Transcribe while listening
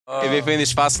If we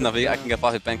finish fast enough, I can get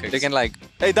past with pancakes. You can like...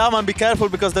 Hey, Daman, be careful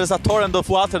because there's a torrent of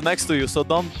water next to you, so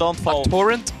don't fall. A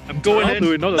torrent? I'm going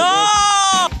in.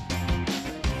 No!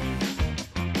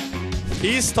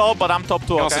 He's top, but I'm top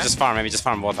too, okay? Also just farm, maybe just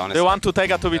farm both, honestly. Do you want to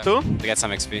take a 2v2? To get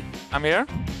some XP. I'm here.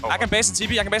 I can base the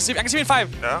TP, I can TP in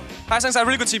 5. Yeah. 5 seconds, I have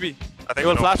really good TP. I think He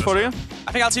will flash for you.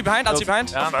 I think I'll TP behind,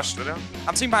 Yeah. Flash, did you?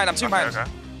 I'm team behind, Okay.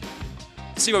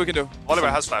 See what we can do. Oliver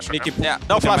has flash. Okay. Mikyx, Yeah.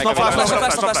 No flash, no flash, no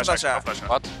flash, flash. no flash, yeah. No flash, yeah.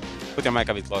 What? Put your mic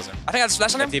a bit closer. I think I'll just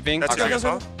flash on him. TPing. That's good as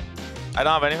well. I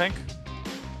don't have anything.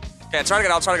 Okay, try to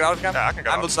get out again. Yeah, I can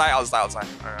get I'm out. I'll die.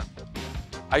 Okay.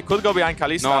 I could go behind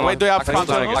Kalista. No, Wait, do you have I can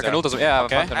Phantom? ult. I can ult as well. Yeah,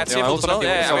 okay. I see ult as well.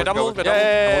 Yeah, we're double.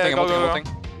 Yeah, I'm go. ulting.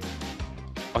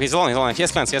 Oh, he's alone. He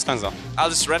has cleanse though. I'll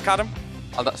just red card him.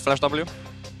 I'll flash W.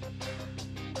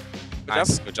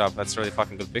 Nice, good job. That's really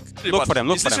fucking good pick. Really Look bad. for them,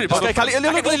 look He's for them. literally Okay, I can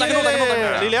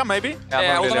ult. Lilia, maybe? Yeah,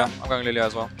 Yeah, I'm going ult Lilia. on I'm going Lilia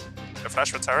as well. The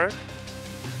flash with Terror.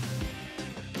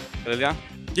 Lilia?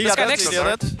 Lilia guy dead, next.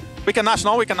 Lilia dead. We can Nash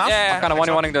now, we can Nash. Yeah, I'm kind of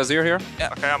one-wanting the Zero here.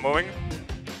 Okay, I'm moving.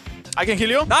 I can heal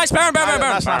you. Nice, Baron.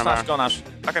 Nash, go Nash.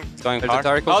 I can. It's going There's a hard.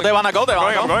 Taric. Oh, they wanna go,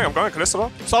 I'm going.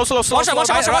 Callisto. Slow. Watch out.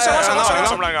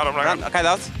 I'm running out. Okay,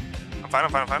 out. I'm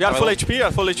fine. We are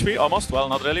full HP, almost. Well,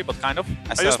 not really, but kind of.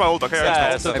 I used my ult, okay?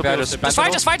 Yeah, Maybe I just... Just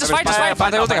fight. I'm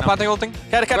planting ulting.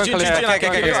 Catch GenG, I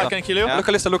okay. can kill you. Look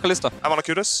Kalista. I wanna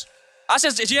Q this. Us,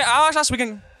 we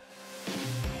can...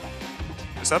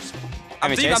 Is that? Can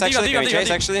we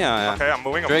chase actually? Yeah. Okay, I'm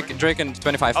moving. Drake in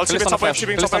 25. I'll chip in Kalista top no lane, flash.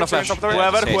 chipping Kalista no top lane, flash.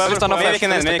 Whoever. Kalista no Maybe flash.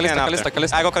 we can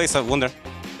Kalista. I go Kalista, Wunder.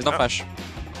 He's no flash.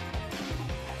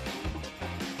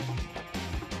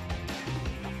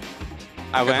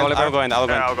 I'll go in. Yeah, I'll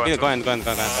go in. Go in.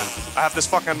 I have this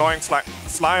fucking annoying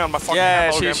fly on my fucking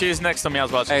Yeah, head. she's next to me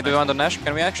as well. Hey, do you want the Nash?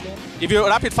 Can we actually? If you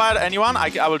rapid fire anyone,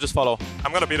 I will just follow.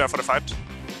 I'm gonna be there for the fight.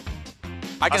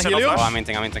 I can said heal no you. flash. Oh, I'm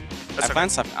hinting. I have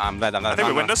plans. I'm dead. I think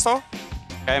we win this though.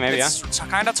 Okay, maybe, yeah. It's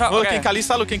kind of tough. Looking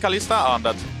Kalista. Oh, I'm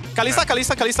dead.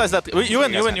 Kalista is dead. You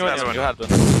win. You had to.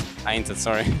 I hinted,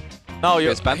 sorry. No,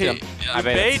 you Pantheon. you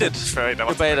baited. Straight.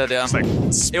 You baited, yeah.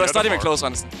 It was not even close,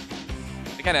 honestly.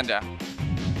 We can end there.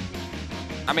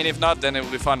 I mean, if not, then it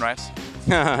will be fun, right?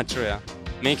 True, yeah.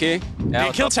 Mikyx? Yeah,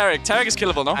 We kill Taric. Taric is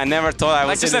killable, no? I never thought I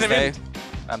would see just this let him day.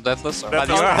 I'm deadless. But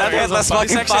you are headless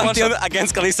fucking Pantheon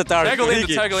against Kalista Taric.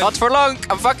 Taric Not for long.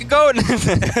 I'm fucking going.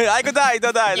 I could die,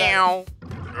 don't die.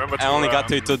 Remember I only got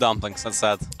to eat 2 dumplings, that's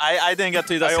sad. I didn't get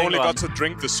to eat a I single only one. got to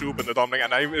drink the soup in the dumpling,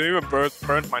 and I even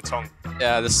burned my tongue.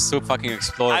 Yeah, this soup fucking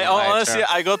exploded. I honestly,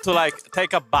 I got to like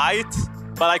take a bite,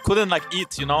 but I couldn't like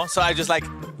eat, you know? So I just like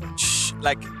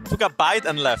took a bite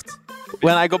and left.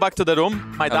 When I go back to the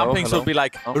room, my dumplings will be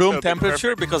like room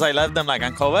temperature because I left them like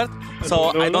uncovered.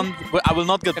 So I will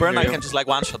not get burned, I can just like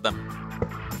one-shot them.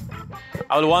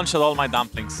 I will one-shot all my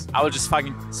dumplings. I will just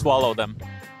fucking swallow them.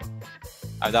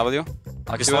 IW?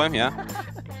 I'll slow him, yeah.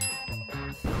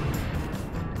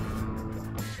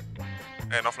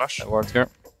 Hey, no flash. That worked here.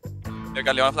 You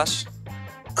got Leon flash.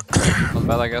 Not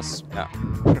bad, I guess. Yeah.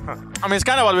 I mean, it's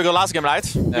kind of what we got last game, right?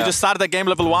 We just started the game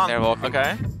level 1. They're walking.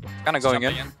 Okay. Kind of going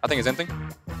in. I think it's inting.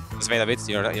 Just wait a bit,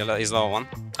 he's level 1.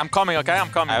 I'm coming, okay? I'm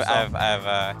coming.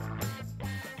 I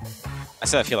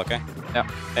still have heal, okay? Yeah.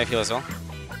 I have heal as well.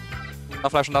 No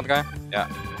flash on that guy. Yeah.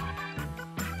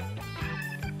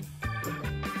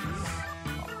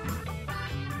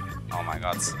 Oh my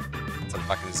god. It's a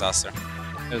fucking disaster.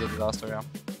 It's a disaster, yeah.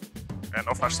 Yeah,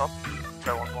 no flash stop.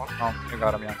 Okay, 1-1. Oh, you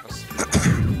got him, Jankos.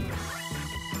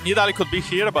 Nidali could be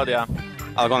here, but yeah.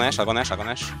 I'll go Nash.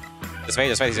 Just wait,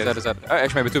 he's dead. Is that?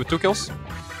 Actually, maybe two kills.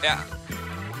 Yeah.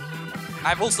 I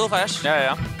have ult still flash.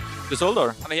 Yeah. Just hold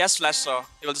or? I mean, he has flash, so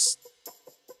he will just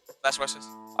flash rushes.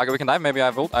 Okay, we can dive. Maybe I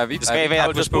have ult. I have eat. Just wait,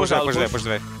 I'll just push the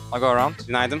way. I'll go around.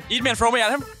 Deny them. Eat me and throw me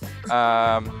at him.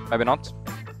 Maybe not.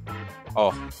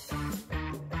 Oh.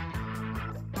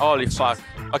 Holy fuck.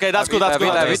 Okay, that's good, that's good.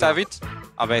 I have eat.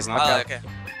 I'll base now. Okay.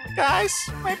 Guys,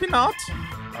 maybe not.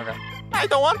 Okay. I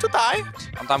don't want to die.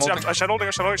 I'm time ulting. I'm shadowing.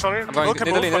 I'm going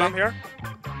Kabul, I'm here.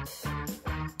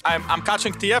 I'm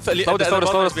catching TF. Slow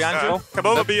this behind you.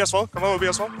 Kabul will be as well.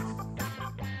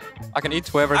 I can eat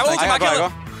whoever. I will I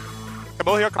go.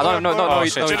 Kabul here. I don't know. No.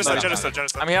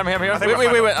 Genesis. I'm here.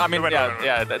 Wait. I mean,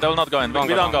 yeah, they will not go in.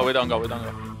 We don't go. If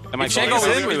Jankos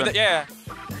goes in, we win. Yeah.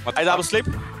 I double sleep.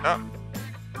 Yeah.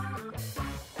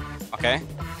 Okay.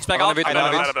 Spec out. I'm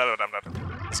dead.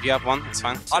 Let's get up 1, it's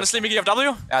fine. Honestly, Mikyx, you have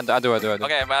W? Yeah, I do.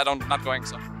 Okay, but I'm not going,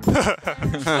 so.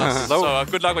 So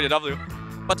good luck with your W.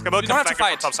 But Kabul we don't have to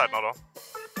fight. Top side now though.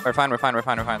 we're fine.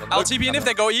 I'll TP in if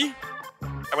they go E.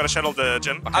 I'm gonna shadow the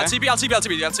Jin. Okay. I'll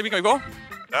TP. Can we go?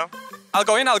 Yeah. I'll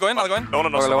go in. Go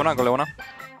Leona.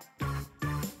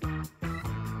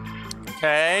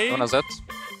 Okay. Don't know Z.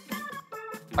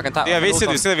 I can tap. Yeah, wait, do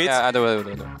you still have it? Yeah, I do.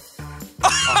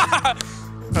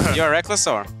 You're Rekkles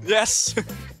or? Yes.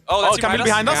 Oh, that's coming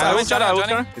behind us. I will try. I will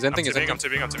try. He's ending. He's I'm ending.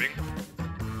 TPing, I'm TPing.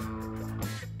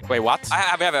 Wait, what? I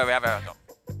have.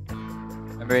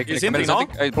 He's ending, no?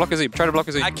 Block his E. Try to block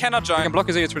his E. I cannot You can join. block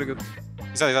his E. It's really good.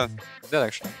 He's done. He's dead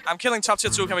actually. I'm killing top tier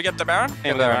 2. Can we get the Baron?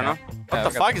 Yeah, there, no? What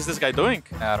the fuck is this guy doing?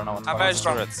 Yeah, I don't know what's I'm going very on.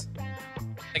 strong. I I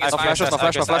think it's No fine. flash, no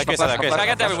flash, no flash, no flash. If I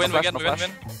get there, we win. We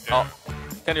win. Yeah.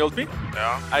 Can you ult me?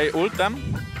 Yeah. I ult them.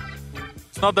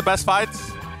 It's not the best fight.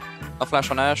 No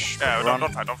flash on Ash. Yeah, Run.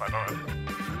 don't fight.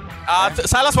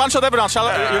 Sylas one-shot everyone. You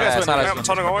guys win. Sylas. Yeah, I'm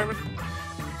turning away.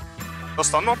 No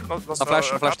stun mob. No No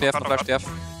flash, no flash TF, no flash TF.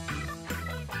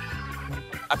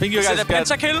 I think you Is guys it a get...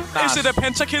 pentakill? Nah. Is it a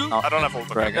pentakill? No. I don't have ult.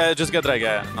 Dragon. Okay. Just get Drag,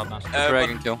 yeah. Not much.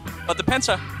 Dragon kill. But the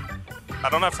penta. I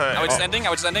don't have. Are we just ending?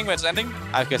 Are we just ending? We're just ending?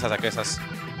 I have QSS.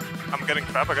 I'm getting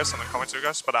crap, I guess, and then coming to you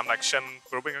guys, but I'm like Shen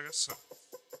grouping, I guess. So.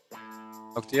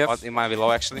 Look TF. But it might be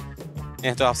low actually.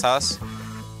 Yeah, to have Sylas.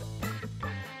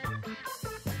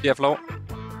 TF low.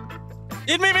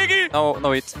 Eat me, Mickey!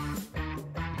 No eat.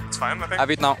 It's fine, I think. I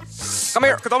have eat now. Come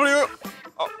here. W!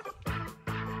 Oh.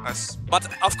 Nice. But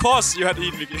of course you had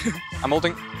eat, Mickey. I'm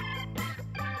ulting.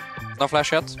 No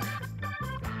flash yet.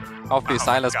 Off the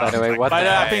Sylas, by God. the way. What By the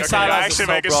the way, I heck? think Okay, Sylas I is actually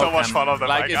so make it so broken. much fun of them.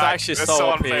 Like, it's actually it's so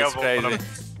OP, unplayable it's crazy. for them.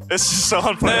 It's just so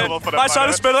unplayable for them. My side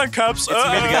is better than Caps.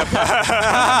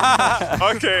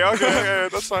 Okay,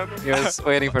 that's fine. He was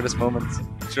waiting for this moment.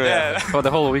 True, Yeah. For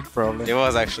the whole week, probably. It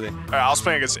was actually. I was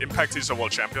playing against Impact, he's a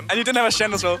world champion. And you didn't have a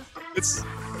Shen as well. It's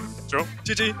True.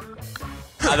 GG.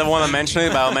 I don't want to mention it,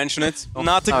 but I'll mention it.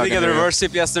 Not to okay, get a there you reverse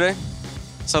sweep yesterday.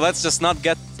 So let's just not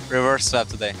get reverse swap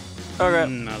today. Okay.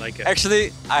 I like it.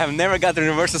 Actually, I have never got a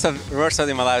reverse swap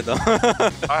in my life though.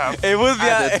 I have.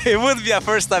 It would be a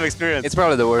first time experience. It's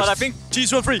probably the worst. But I think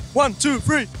G's 1 free. 1, 2,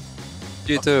 3.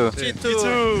 G2.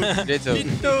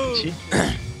 G2.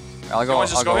 I'll go. wanna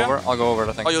just I'll go go over. I'll go over.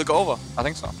 I think. Oh, you'll go over. I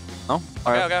think so. No.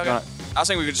 Okay, okay. Gonna- I was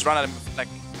thinking we could just run at him. Like,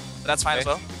 that's fine as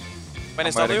well. When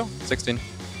is I'm W? waiting. 16.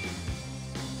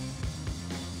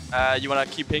 You wanna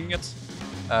keep pinging it?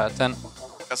 10.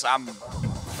 Because I'm. Do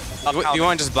you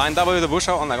want to just blind W the bush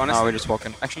out? Like honestly? No, we're just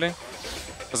walking. Actually,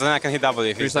 Because then I can hit W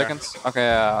if 3 he's there. seconds.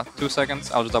 Okay, 2 seconds.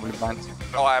 I'll just double blind.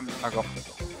 Oh, I'm. I'll go.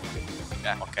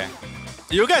 Okay.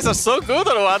 You guys are so good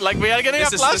or what? Like, we are getting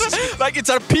This a is- flash. this is- Like, it's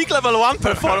our peak level 1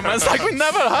 performance. Like, we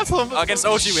never had some. Against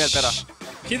OG, we had better.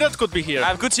 Kindred could be here. I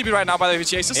have good TP right now, by the way, if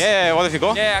he chases. Yeah, what if you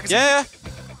go? Yeah, I can see- Yeah.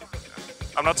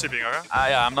 I'm not TPing, okay?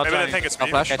 Yeah, I'm not Maybe they trying. think it's No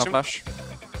me. flash. catch No him. flash.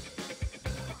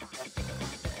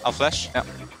 I'll flash.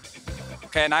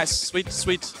 Okay, nice. Sweet,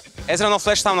 sweet. Is there no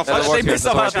flash time? No flash? There's a ward here. missed There's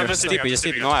a a ward lot. here. Just TP, just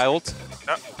TP. No, I ult.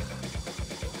 Yeah.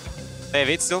 They have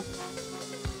it still.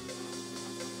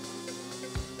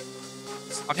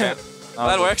 Okay. No,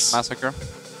 That works. Massacre.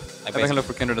 I Maybe I can look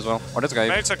for Kindred as well. Or this guy.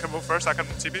 Maybe I can move first, I can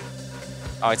TP.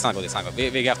 Oh, it's not good. It's not good.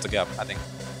 We have to give up, I think.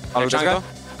 I'll look this guy.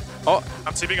 Oh,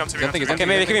 I'm TPing, I'm TPing. Don't think it's okay.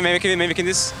 Maybe can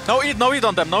this. No eat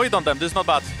on them. No eat on them. This is not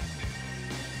bad.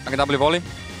 I can double volley.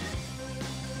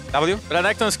 W.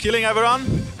 Renekton is killing everyone.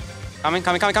 Coming.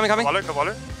 Volley, go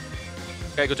volley.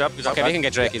 Okay, good job. Okay, we can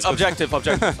get Drake. It's good. Objective.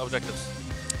 Objectives.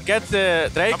 Get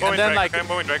Drake I'm moving and then Drake, like. okay, I'm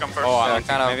moving Drake, I'm first. Oh, Yeah, I'm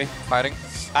kind of maybe. fighting.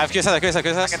 I have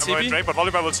QSS. I'm moving Drake, but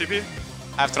volleyball will TP.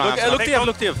 I have to run. Look TF,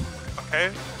 look TF.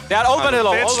 Okay. They are all very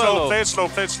low. Play it All very slow, low. play it slow,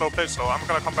 play it slow, play it slow. I'm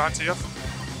gonna come behind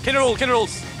TF. Kindred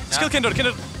rules. Skill Kindred.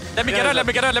 Let me get her, let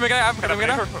me get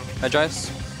her. Jace.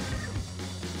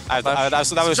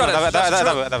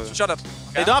 Shut it.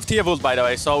 They don't have TF ult, by the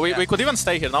way, so we could even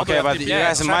stay here. Now Okay, but you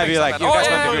guys might be like, you Oh, guys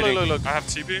yeah, might be yeah, greedy. look. I have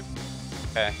TP.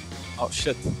 Okay. Oh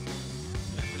shit.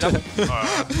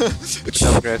 Good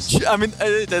job, Graves. I mean,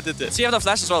 See, you have the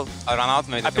flash as well. I'll run out.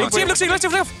 Maybe. See him,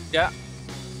 look.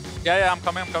 yeah, I'm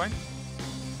coming. Go on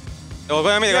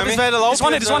me. TF is very low. It's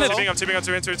one hit, TF is it's one very hit. low. I'm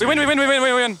TPing.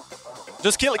 We win.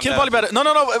 Just kill volleyball. No,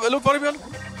 look volleyball.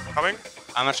 Coming.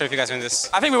 I'm not sure if you guys win this.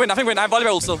 I think we win. I have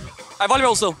volleyball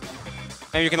still.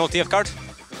 Maybe you can ult TF card.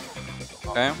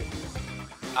 Okay.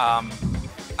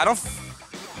 I don't.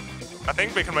 I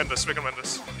think we can win this,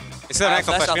 It's still an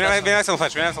actual flash, flash. We I'll have an actual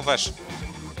flash.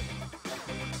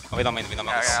 Oh, we don't win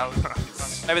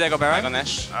this. Maybe they go I Baron. go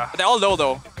Nash. They're all low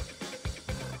though.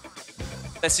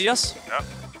 They see us. Yeah.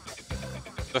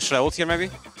 Go should I ult here maybe?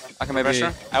 I can maybe.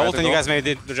 Pressure. I try ult to and you go. guys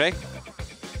maybe did the Drake.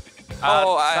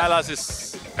 Sylas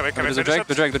is. Can we There's the finish Drake,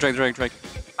 it? the Drake.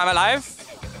 I'm alive.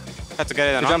 Had to get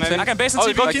it He on jumps maybe. in. I can base and Oh,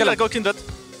 TP. go Kindred.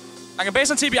 I can base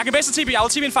and TP. I'll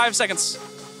TP in 5 seconds.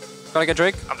 Gotta get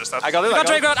Drake. I'm just dead. I got it. You got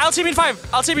Drake out. I'll TP in 5.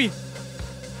 I'll TP.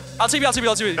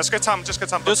 Just get time. Just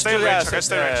Stay in yeah, range, okay?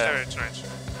 Stay in yeah. range.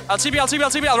 I'll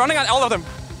TP. I'll running at all of them.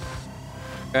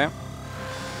 Okay.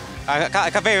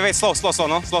 Wait, slow,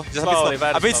 no? Slow. Just Slowly,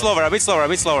 a bit slower, a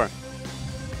bit slower.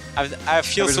 I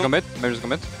feel Maybe just so... go mid. Maybe just go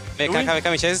mid. Wait,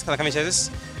 can we chase this? Can we chase this?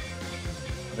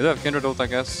 We do have Kindred ult, I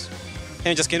guess.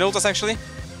 Can you just kill us actually?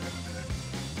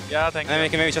 Yeah, thank And then we you.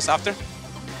 can maybe just after?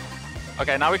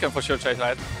 Okay, now we can for sure chase,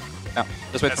 right? Yeah,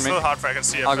 just wait It's for me. still hard for I can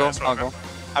see it. I'll go, as well, I'll go.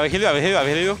 I will heal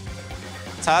you.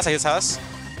 Sylas, I heal Sylas.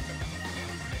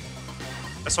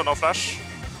 Let's no flash.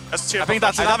 Let's cheer. I think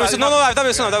that's I have enough. no, I have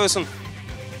W soon.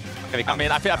 Okay, we I can.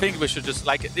 mean, I think we should just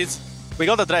like it's. We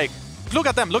got the Drake. Look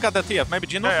at them. Look at the TF. Maybe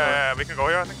Gino. Yeah, we can go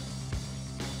here, I think.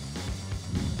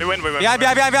 We win.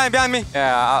 Behind me.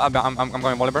 Yeah, I'm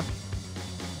going Volibear.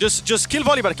 Just kill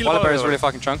Volibear. Kill Volibear is Volibear. really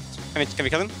fucking chunked. Can we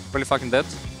kill him? Really fucking dead.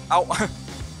 Ow.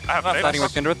 I have Fighting with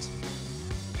nades. Kindred.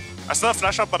 I still have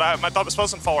flash up, but my top is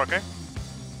spells on 4, okay?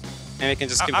 And we can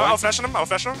just keep I'll going. flash him.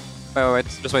 Wait.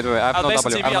 Just wait. I have I'll no base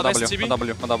W. the I have TV, no I'll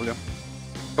W. base No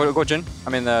W. Go Jin. I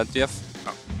mean, TF.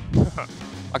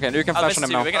 Okay, you can I'll flash base on him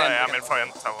the now. TV. We can end. I'm in for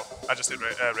end tower. I just need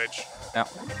rage. Yeah.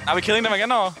 Are we killing them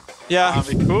again or? Yeah.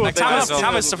 Cool. Like, time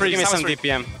is Give free. me Time is some free.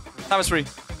 DPM. Time is free.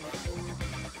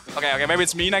 Okay, maybe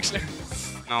it's mean actually.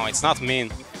 No, it's not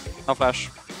mean. No flash.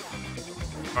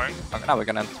 Going. Okay, now we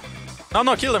can end.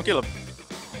 No, kill them.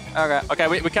 Okay. Okay,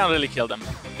 we can't really kill them.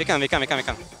 We can.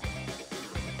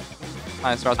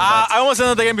 Nice, Rasmus. I almost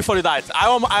ended the game before you died. I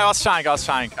was trying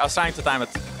to time it.